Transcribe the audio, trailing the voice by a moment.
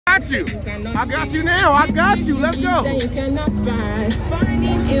got you. I got you now. I got you. Let's go.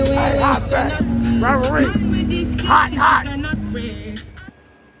 Hot facts. Rivalries. Hot.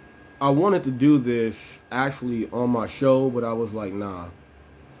 I wanted to do this actually on my show, but I was like, nah.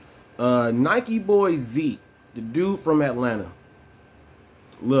 Nike boy Zeke, the dude from Atlanta.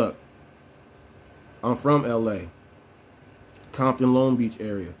 Look, I'm from LA, Compton, Long Beach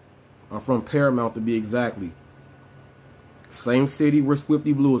area. I'm from Paramount to be exactly. Same city where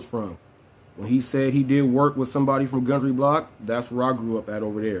Swifty Blue is from. When he said he did work with somebody from Gundry Block, that's where I grew up at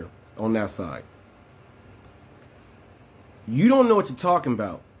over there, on that side. You don't know what you're talking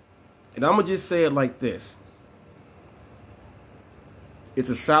about. And I'm going to just say it like this. It's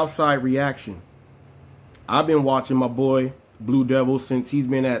a Southside reaction. I've been watching my boy, Blue Devil, since he's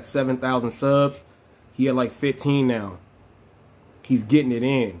been at 7,000 subs. He had like 15 now. He's getting it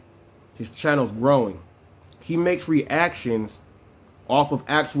in. His channel's growing. He makes reactions off of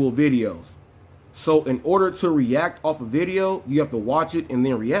actual videos. So in order to react off a video, you have to watch it and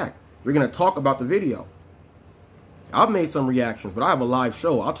then react. We're going to talk about the video. I've made some reactions, but I have a live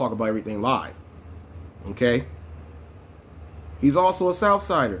show. I'll talk about everything live. Okay? He's also a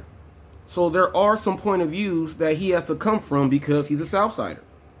Southsider. So there are some point of views that he has to come from because he's a Southsider.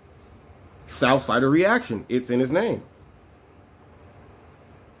 Southsider reaction. It's in his name.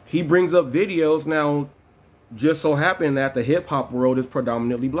 He brings up videos now, just so happen that the hip-hop world is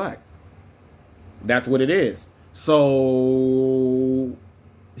predominantly black. That's what it is. So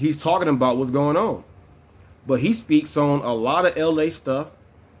he's talking about what's going on. But he speaks on a lot of LA stuff.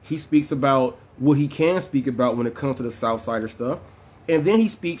 He speaks about what he can speak about when it comes to the Southsider stuff. And then he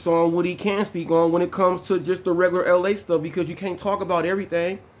speaks on what he can speak on when it comes to just the regular LA stuff, because you can't talk about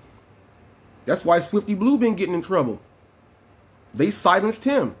everything. That's why Swifty Blue been getting in trouble. They silenced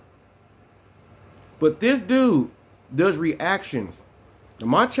him. But this dude does reactions. Now,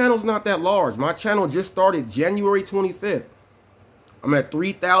 my channel's not that large. My channel just started January 25th. I'm at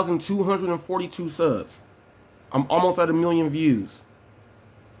 3,242 subs. I'm almost at 1 million views.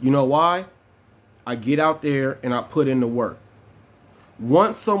 You know why? I get out there and I put in the work.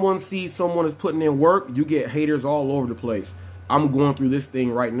 Once someone sees someone is putting in work, you get haters all over the place. I'm going through this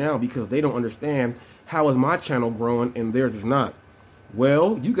thing right now because they don't understand how is my channel growing and theirs is not.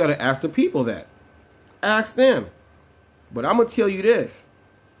 Well, you got to ask the people that. Ask them. But I'm going to tell you this.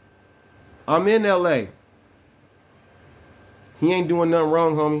 I'm in LA. He ain't doing nothing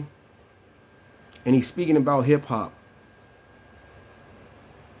wrong, homie. And he's speaking about hip-hop.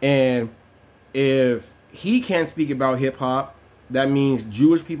 And if he can't speak about hip-hop, that means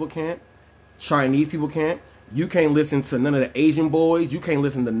Jewish people can't. Chinese people can't. You can't listen to none of the Asian boys. You can't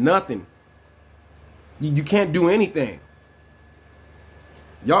listen to nothing. You can't do anything.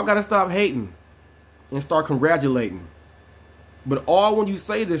 Y'all got to stop hating and start congratulating. But all when you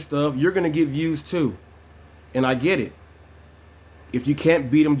say this stuff, you're going to get views too. And I get it. If you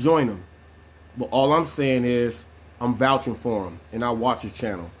can't beat them, join them. But all I'm saying is I'm vouching for him. And I watch his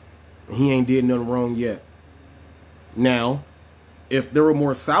channel. And he ain't did nothing wrong yet. Now, if there were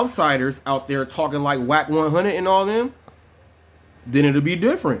more Southsiders out there talking like Whack 100 and all them, then it'll be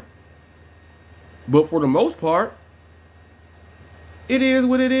different. But for the most part, it is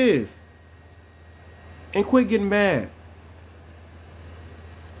what it is. And quit getting mad.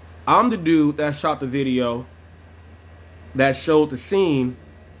 I'm the dude that shot the video that showed the scene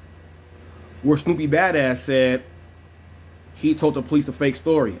where Snoopy Badass said he told the police a fake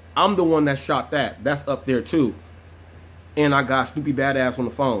story. I'm the one that shot that. That's up there too. And I got Snoopy Badass on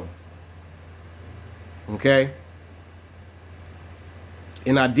the phone. Okay?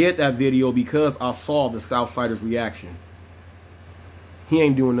 And I did that video because I saw the Southsiders' reaction. He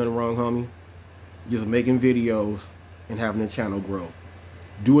ain't doing nothing wrong, homie. Just making videos and having the channel grow.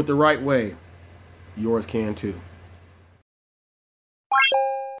 Do it the right way. Yours can too.